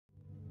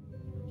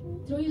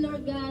Truly,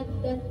 Lord God,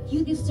 that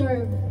you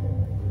deserve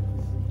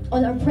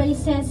all our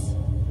praises,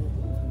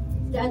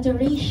 the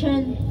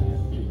adoration,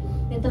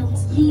 the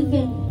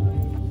thanksgiving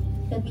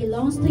that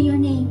belongs to your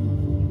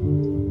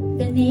name,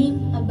 the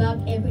name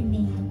above every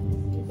name,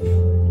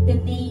 the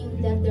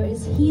name that there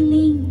is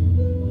healing,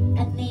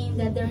 a name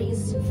that there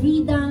is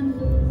freedom,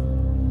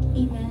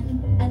 amen,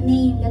 a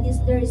name that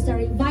there is a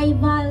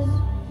revival.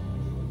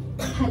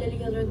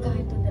 Hallelujah, Lord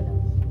God.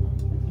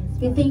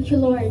 We thank you,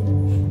 Lord.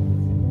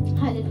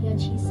 Hallelujah,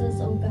 Jesus,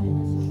 oh God.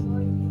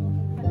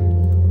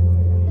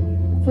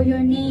 For your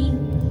name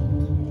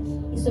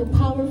is so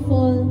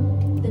powerful.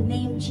 The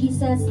name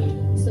Jesus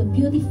is so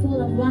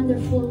beautiful and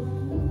wonderful.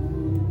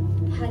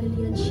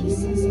 Hallelujah,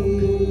 Jesus, oh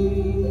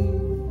God.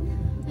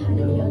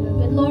 Hallelujah,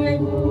 Lord God. Lord,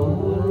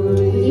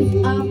 we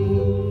lift up,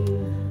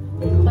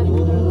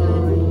 Panginoon, Lord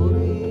God.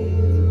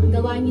 Ang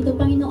gawain nito,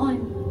 Panginoon,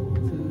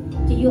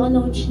 to you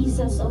alone,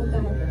 Jesus, oh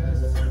God.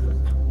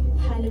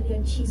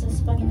 Hallelujah,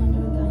 Jesus, Panginoon,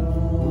 Lord God.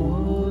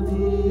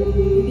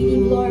 We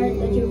believe, Lord,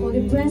 that your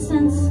holy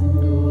presence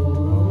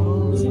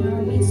is in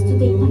our midst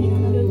today,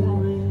 Panginoon, Lord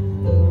God.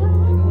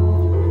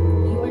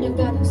 You are the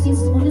God who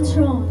sits on the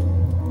throne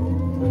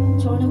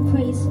of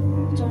praise,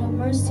 throne of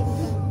mercy,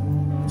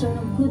 throne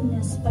of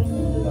goodness,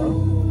 Panginoon, Lord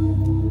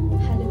God.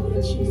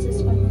 Hallelujah,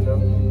 Jesus,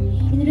 Panginoon.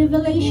 In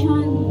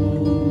Revelation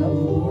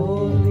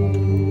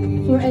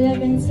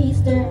 4:11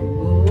 says there,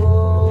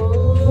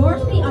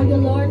 worthy are you,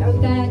 Lord, our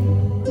God,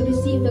 to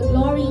receive the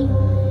glory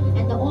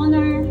and the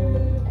honor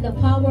and the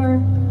power,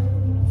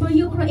 for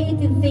you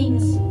created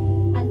things,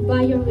 and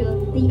by your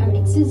will they are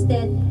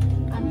existed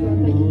and were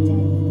created.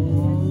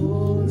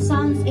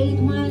 Psalms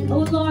 8:1,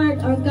 O Lord,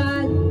 our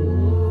God,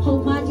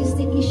 how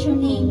majestic is your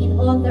name in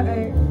all the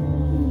earth.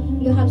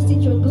 You have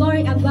set your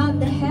glory above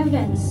the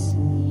heavens.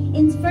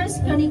 In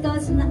 1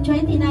 Chronicles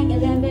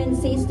 29:11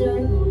 says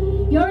there,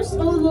 yours,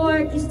 O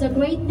Lord, is the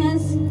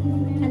greatness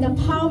and the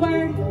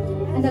power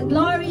and the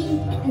glory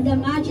and the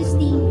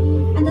majesty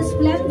and the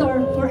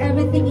splendor, for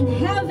everything in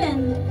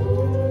heaven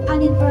and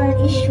in earth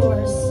is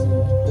yours.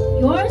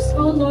 Yours,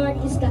 O Lord,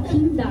 is the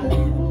kingdom.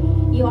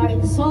 You are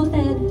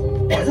exalted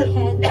as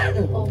head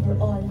over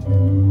all.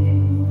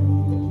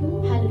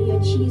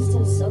 Hallelujah,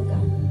 Jesus, O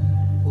God.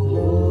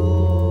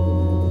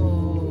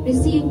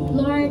 Receive,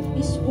 Lord,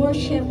 this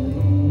worship,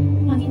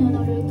 Panginoon,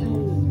 O Lord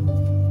God.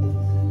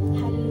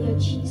 Hallelujah,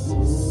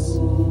 Jesus.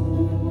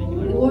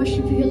 We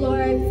worship you,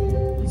 Lord,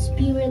 in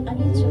spirit and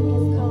in truth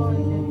and power.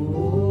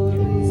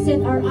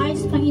 Set our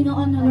eyes,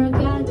 Panginoon, O Lord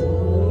God,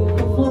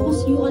 to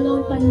focus you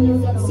alone,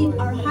 Panginoon God. Set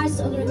our hearts,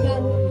 O Lord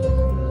God,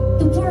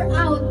 to pour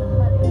out,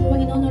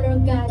 Panginoon, O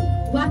Lord God,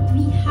 what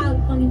we have,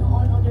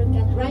 Panginoon, O Lord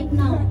God, right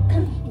now,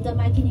 in the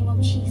mighty name of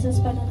Jesus,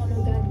 Panginoon, O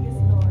Lord God.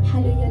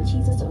 Hallelujah,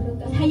 Jesus, O Lord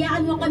God.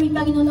 Hayaan mo kami,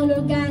 Panginoon, O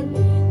Lord God,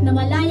 na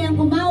malayang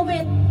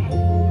umawit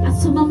at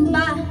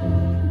sumamba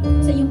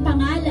sa iyong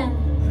pangalan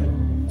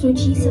through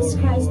Jesus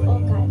Christ, O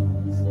God.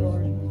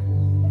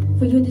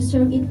 For you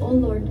deserve it, O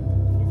Lord.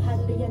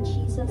 Hallelujah,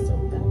 Jesus, O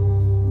God.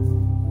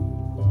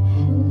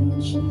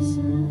 Hallelujah,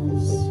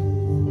 Jesus.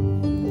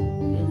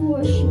 We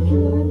worship you,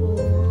 Lord.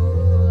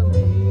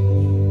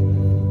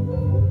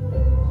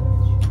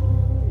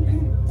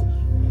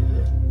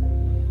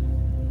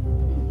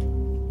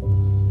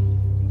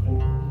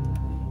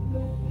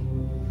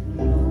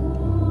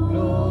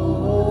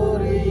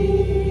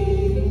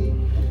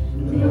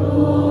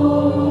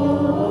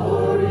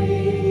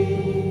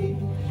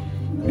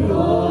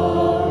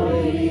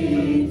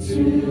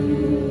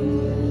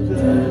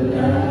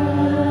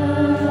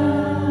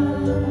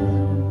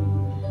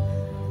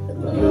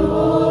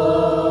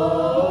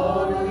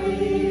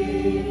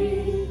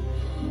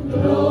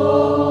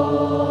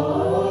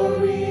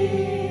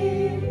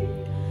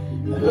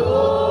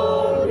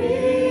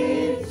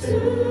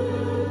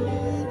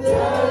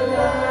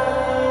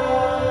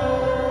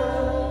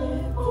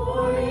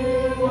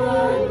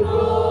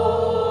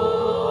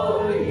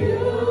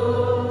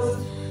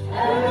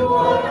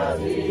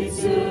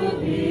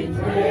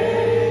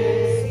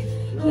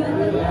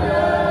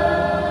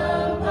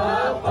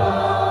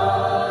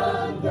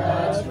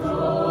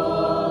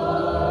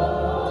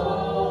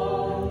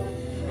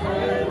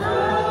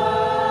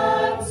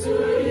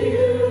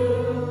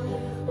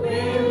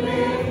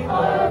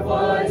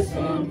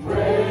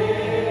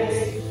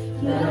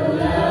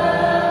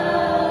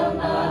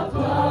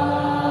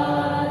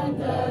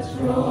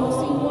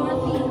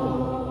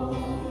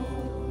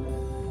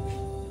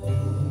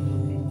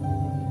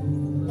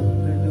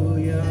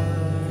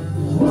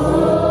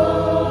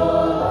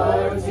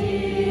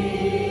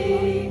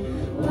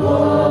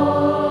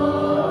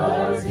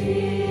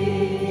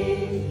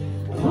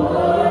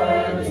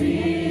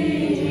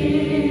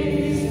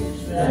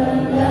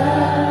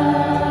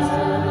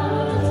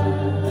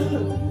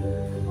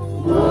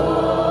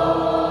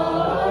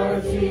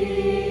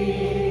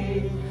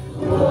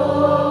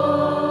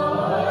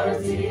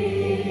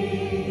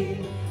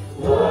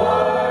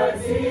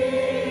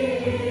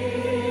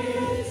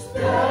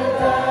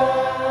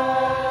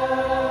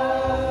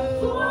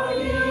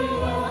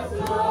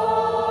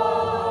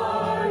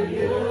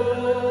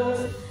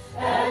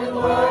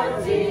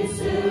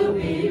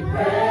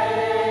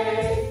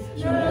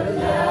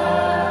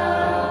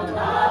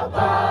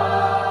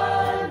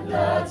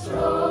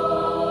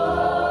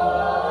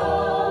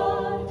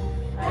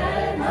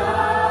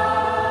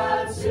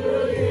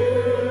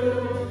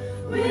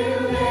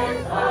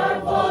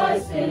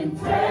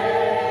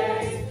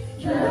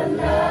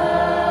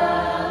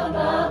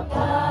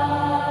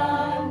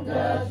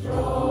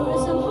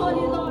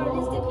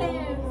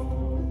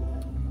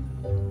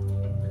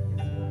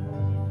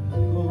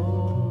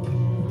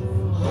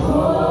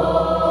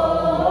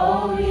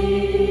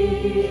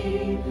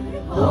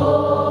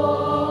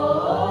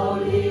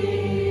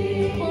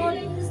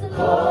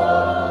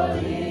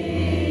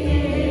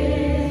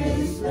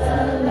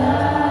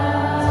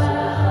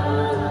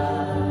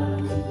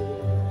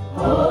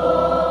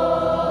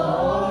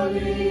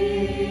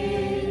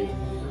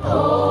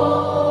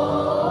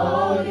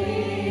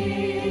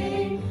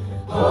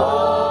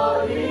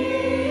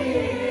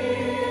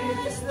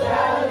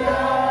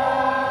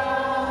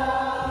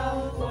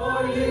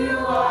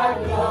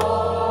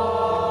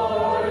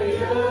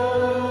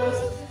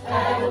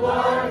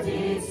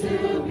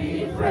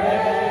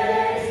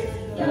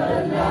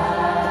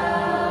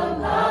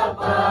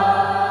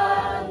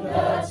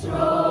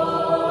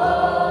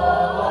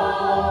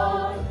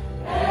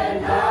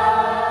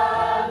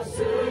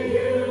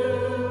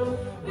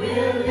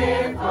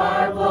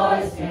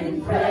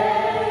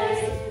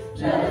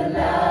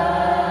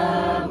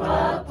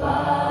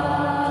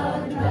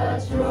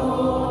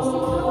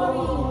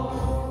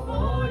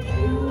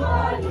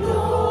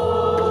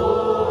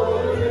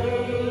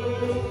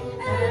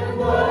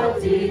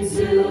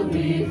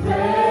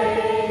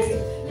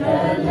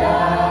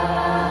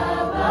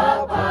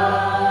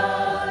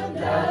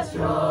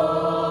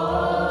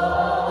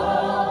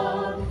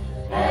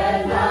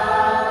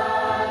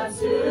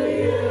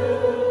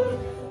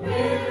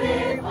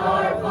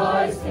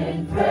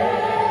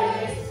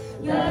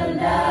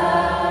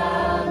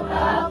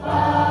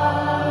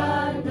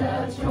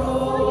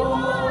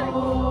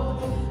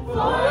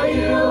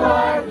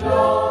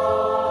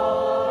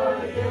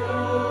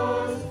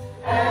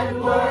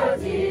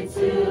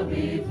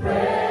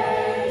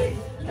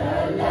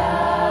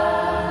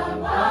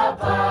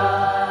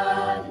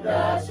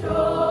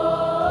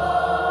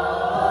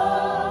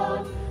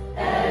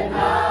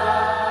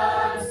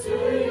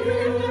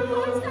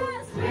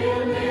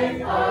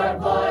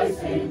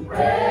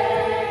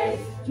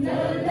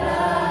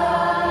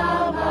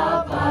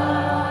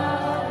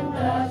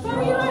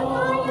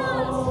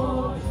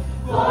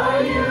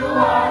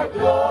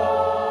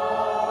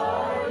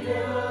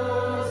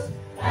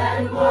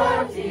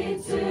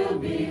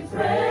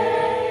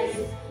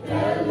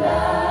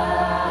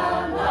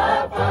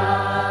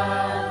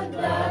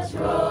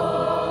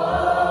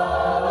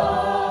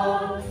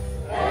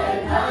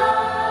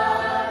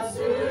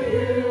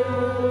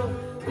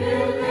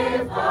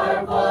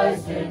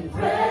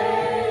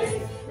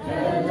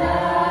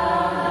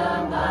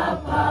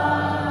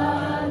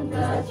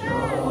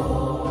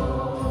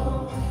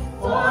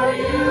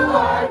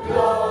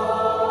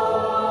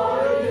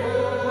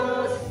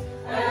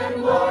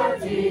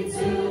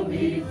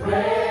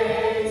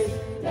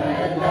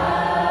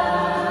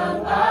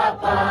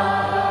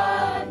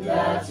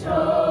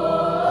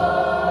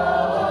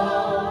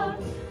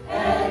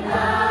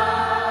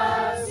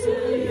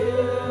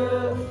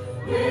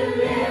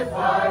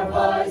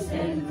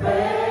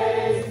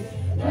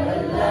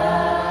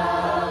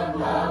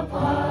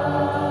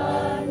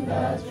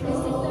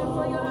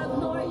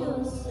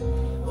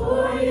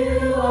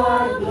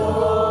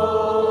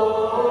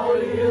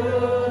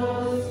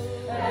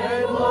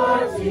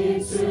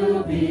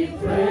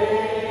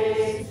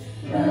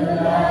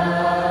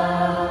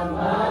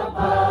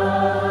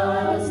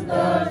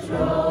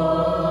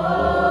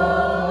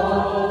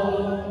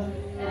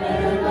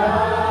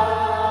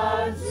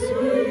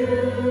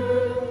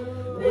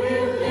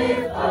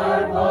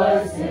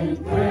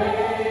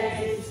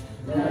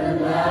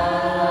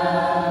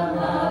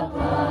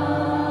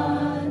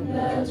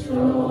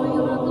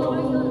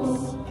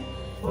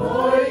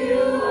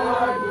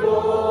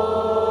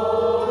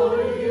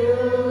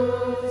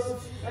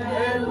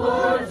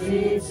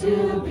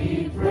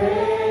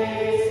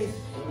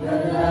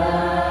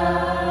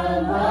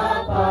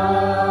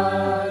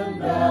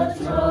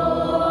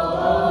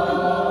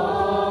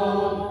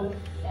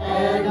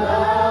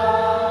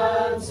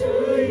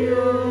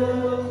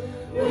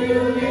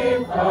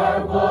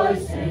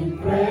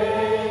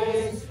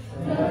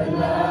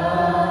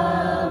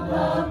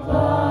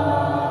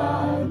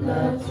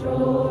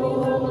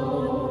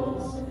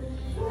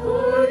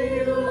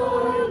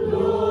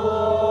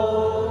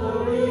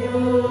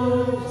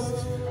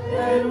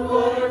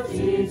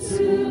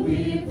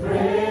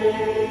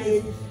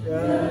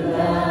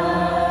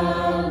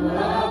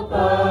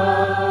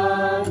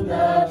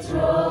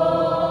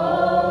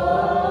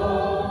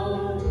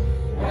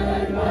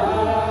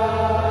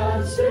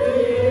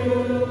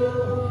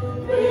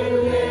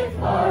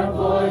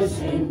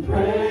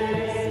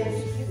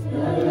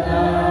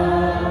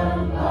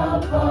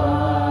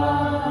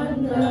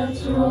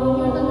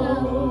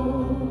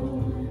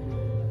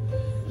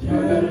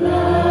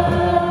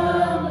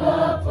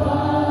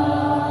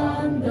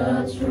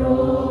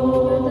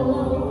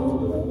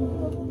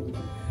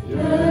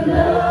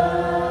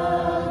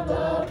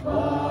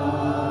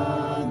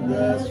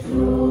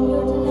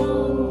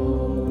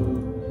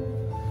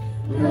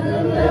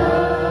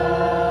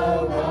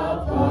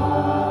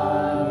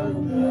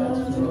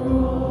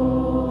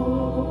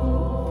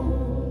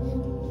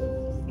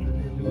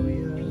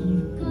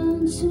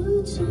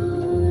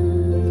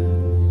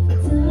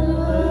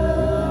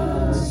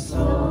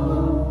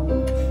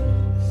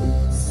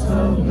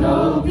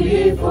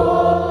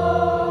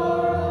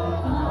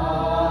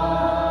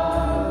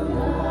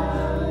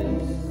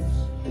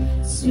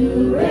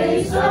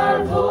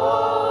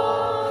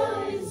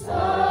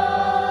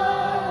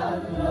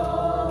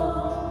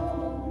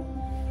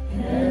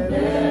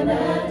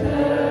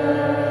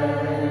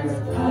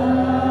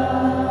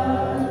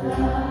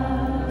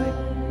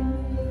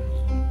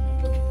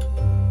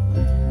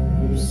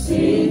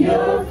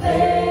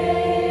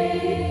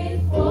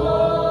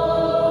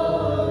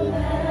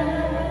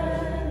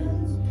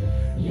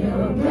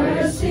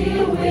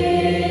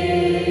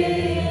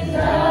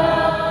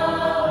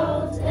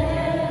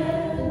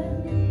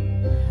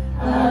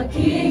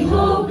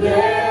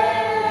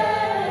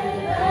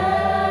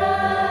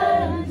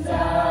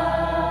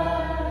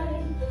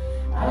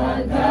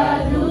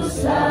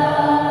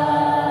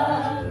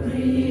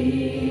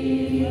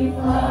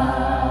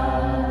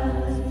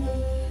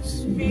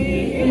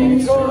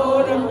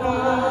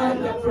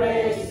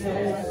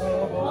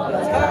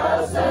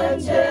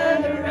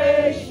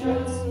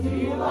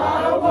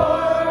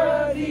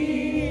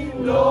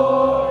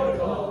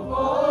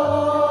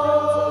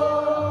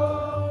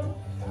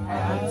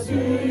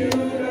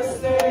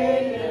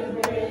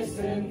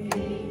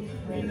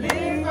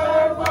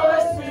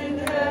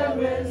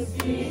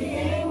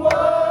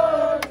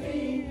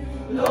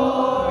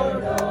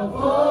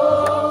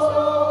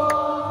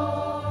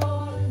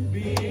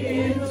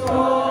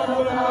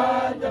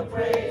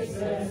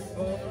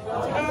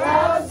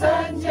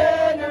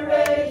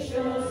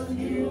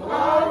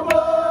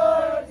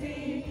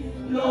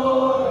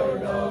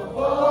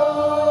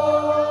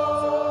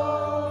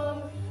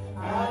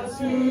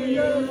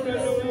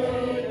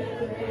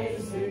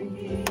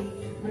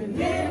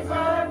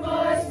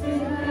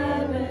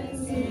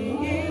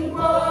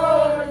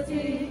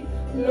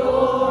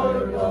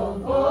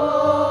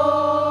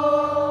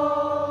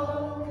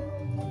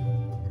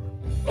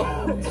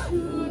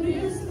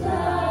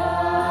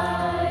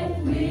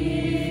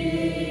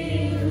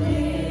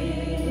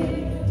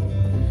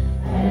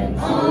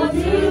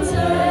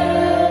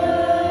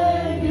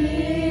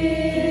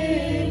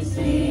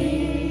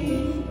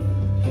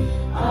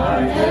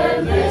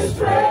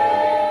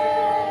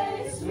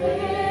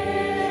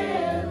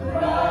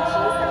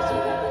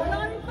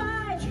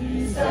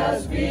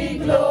 Jesus be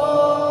glorified.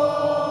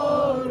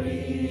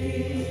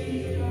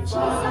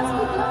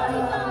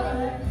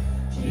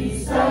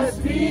 Jesus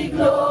be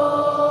glorified.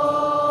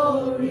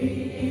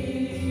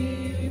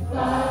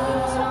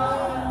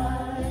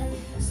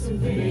 To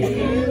be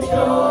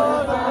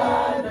enjoyed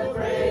by the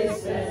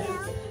praises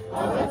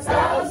of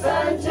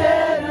 1,000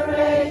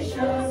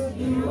 generations.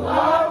 You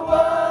are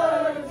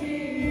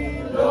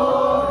worthy,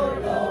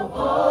 Lord of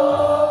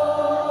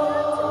all.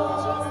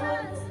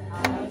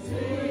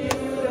 Unto you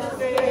the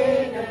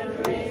faith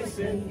and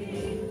risen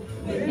King.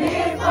 We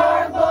lift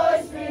our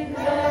voice in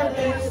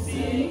heaven,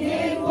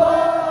 singing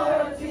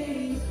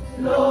worthy,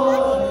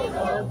 Lord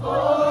of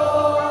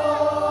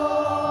all.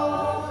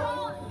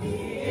 Be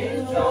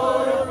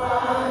enjoyed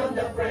upon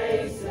the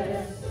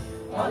praises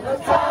of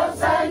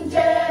 1,000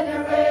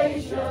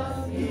 generations.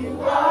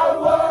 You are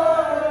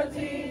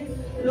worthy,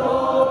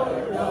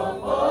 Lord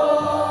of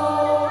all.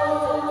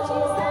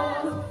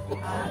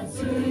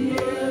 Unto you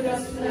the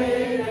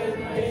slain and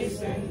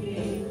risen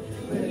King.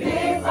 We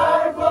lift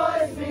our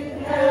voice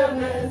in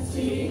heaven,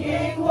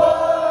 singing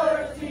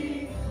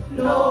worthy,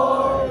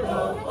 Lord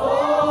of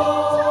all.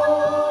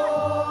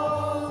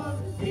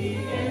 Be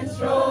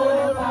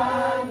enthroned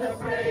upon the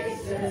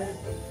praises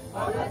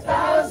of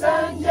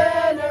 1,000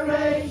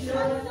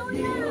 generations.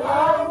 You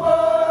are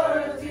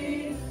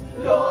worthy,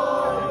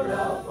 Lord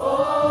of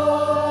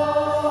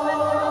all.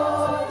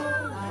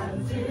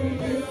 Unto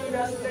you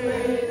the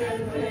slain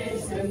and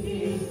risen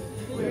King.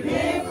 We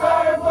lift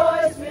our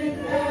voice in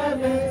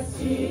heaven,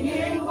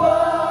 singing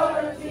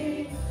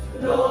worthy,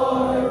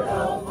 Lord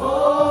of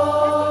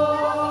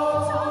all.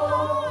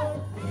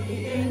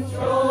 Be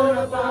enthroned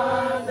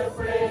upon the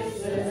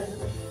praises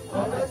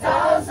of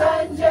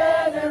 1,000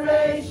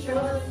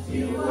 generations.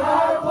 You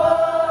are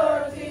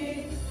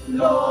worthy,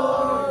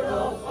 Lord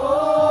of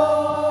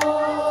all.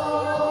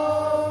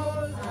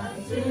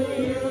 Unto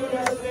you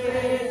the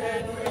slain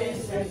and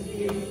risen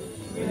King.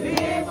 We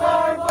lift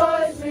our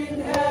voice in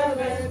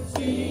heaven,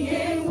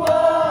 singing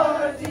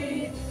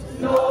worthy,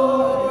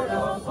 Lord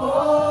of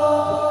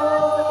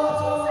all.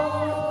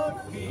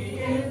 Be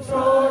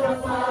enthroned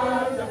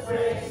upon the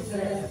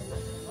praises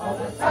of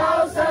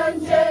 1,000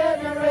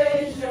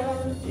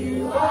 generations.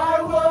 You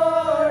are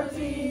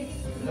worthy,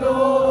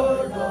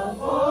 Lord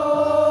of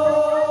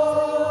all.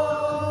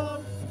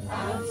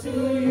 Unto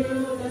you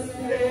the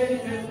slain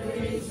and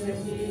risen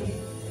King.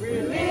 We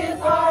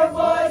lift our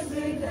voice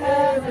in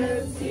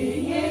heaven,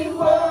 singing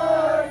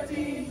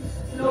worthy,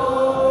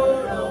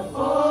 Lord of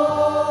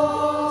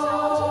all.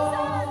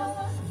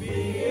 Be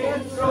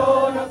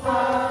enthroned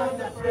upon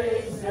the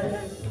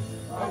praises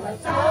of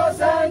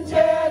 1,000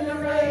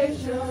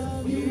 generations.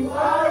 You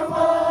are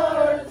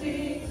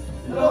worthy,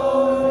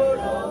 Lord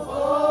of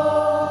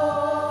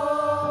all.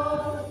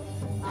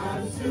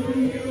 Unto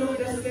you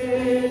the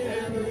slain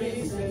and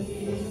risen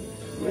King.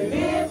 We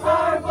lift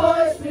our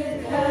voice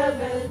in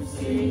heaven,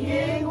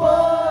 singing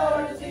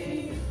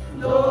worthy,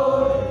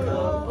 Lord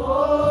of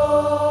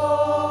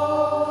all.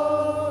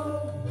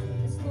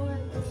 Yes,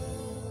 Lord.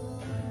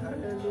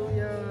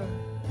 Hallelujah.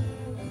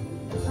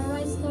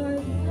 Arise, Lord.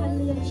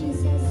 Hallelujah,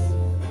 Jesus.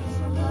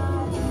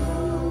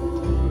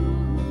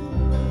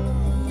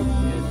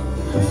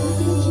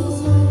 Hallelujah, Jesus.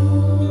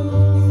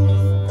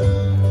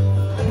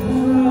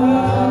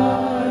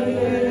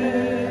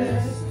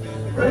 Highest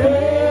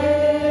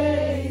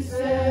praises,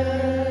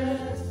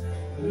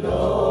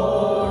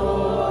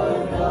 Lord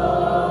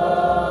of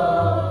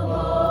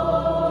all.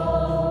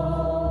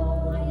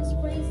 Highest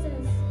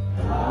praises.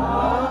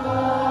 Highest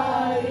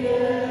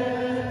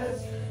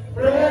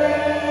praises,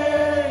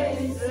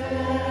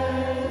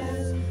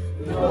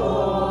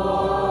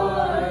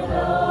 Lord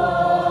of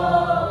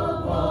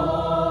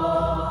all.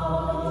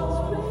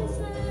 Highest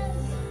praises.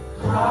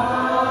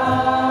 Highest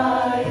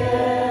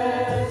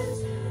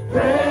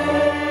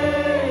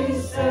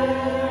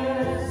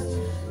praises,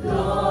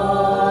 Lord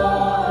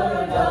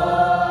of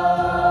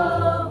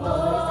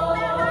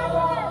all.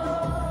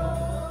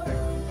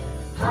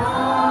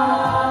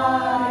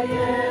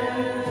 Highest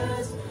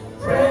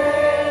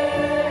praises,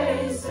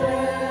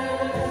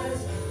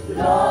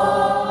 Lord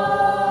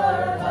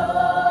of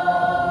all.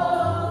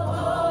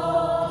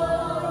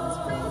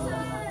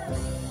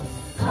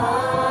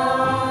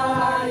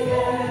 Highest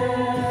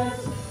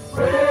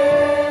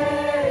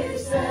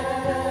praises,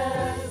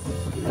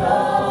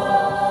 Lord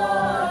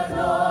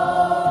of all.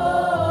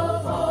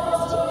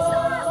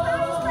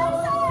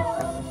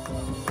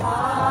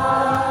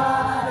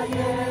 Highest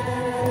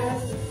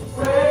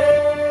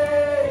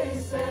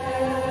praises,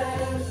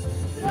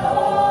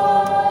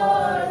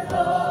 Lord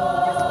of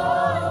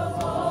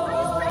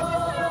all.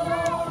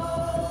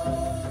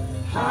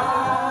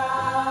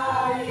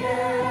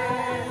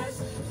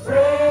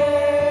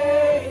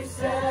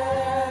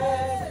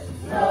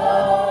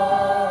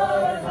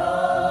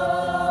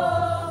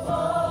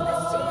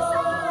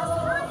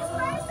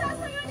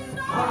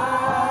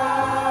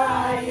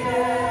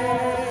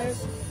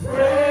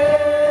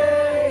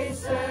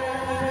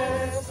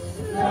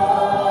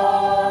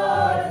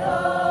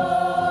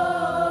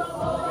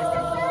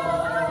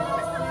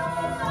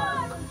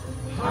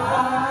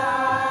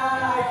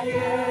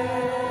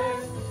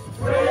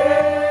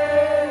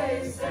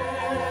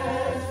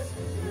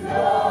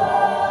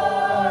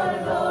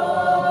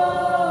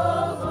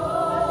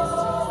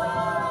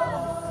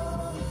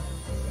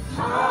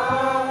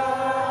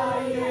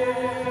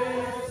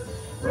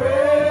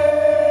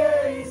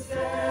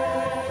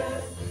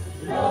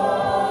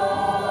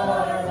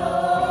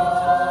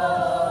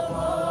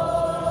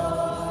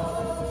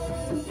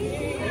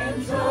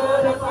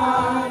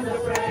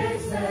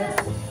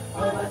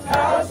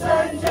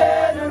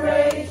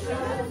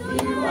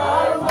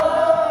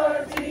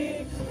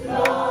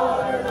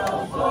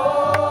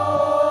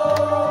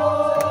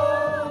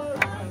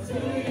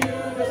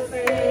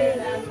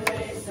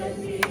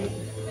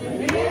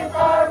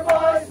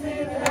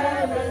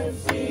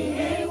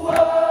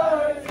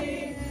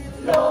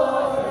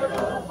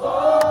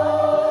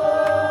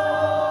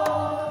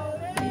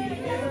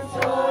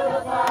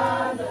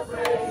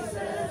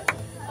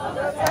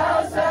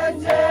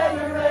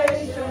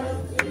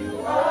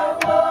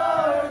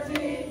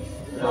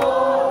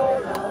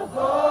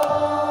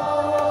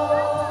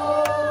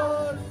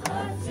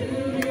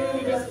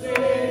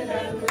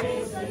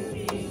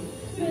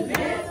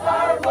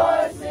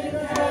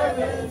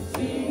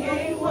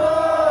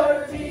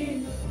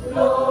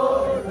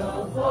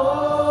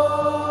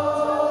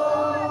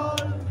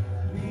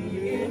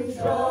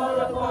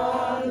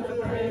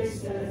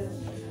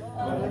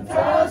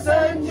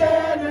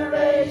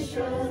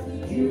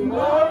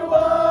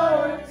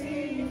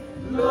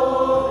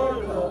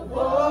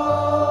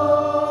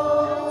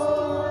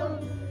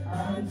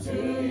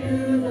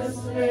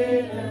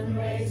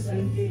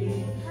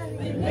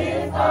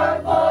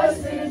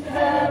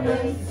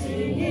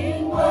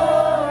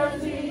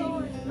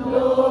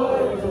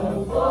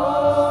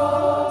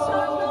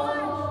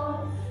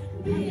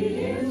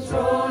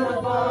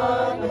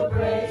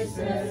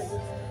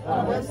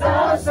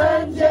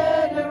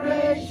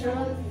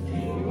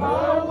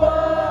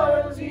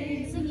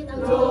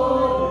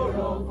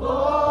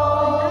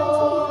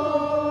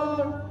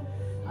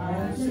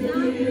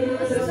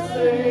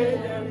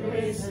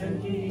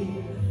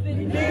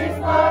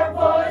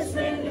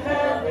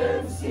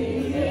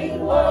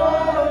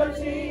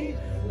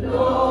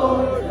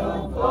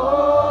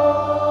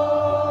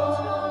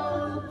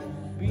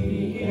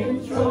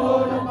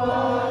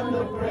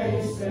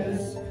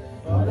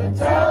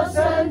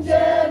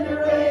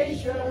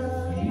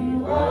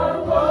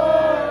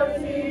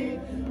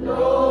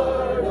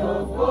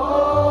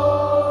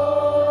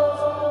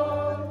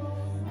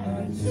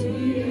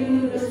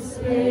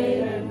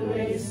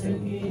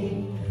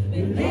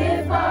 We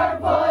lift our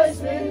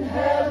voice in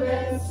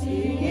heaven,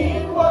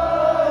 singing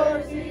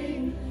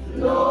worthy,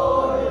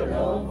 Lord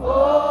of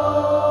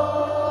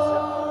all.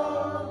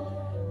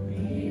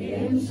 Be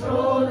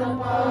enthroned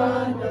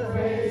upon the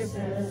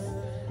praises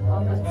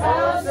of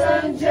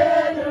 1,000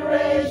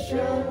 generations.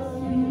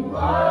 You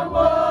are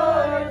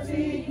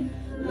worthy,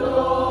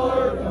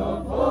 Lord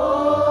of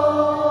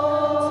all.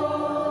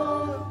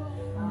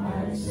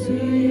 I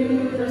see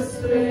you the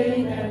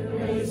slain and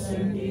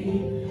risen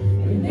deep.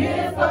 We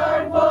lift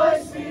our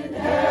voice in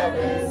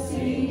heaven,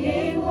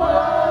 singing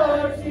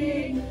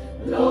worthy,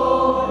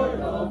 Lord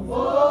of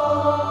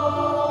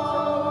all.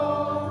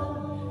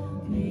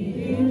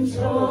 Be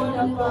enthroned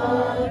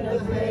upon the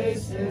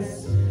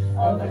praises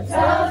of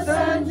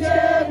 1,000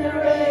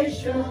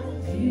 generations.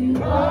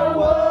 You are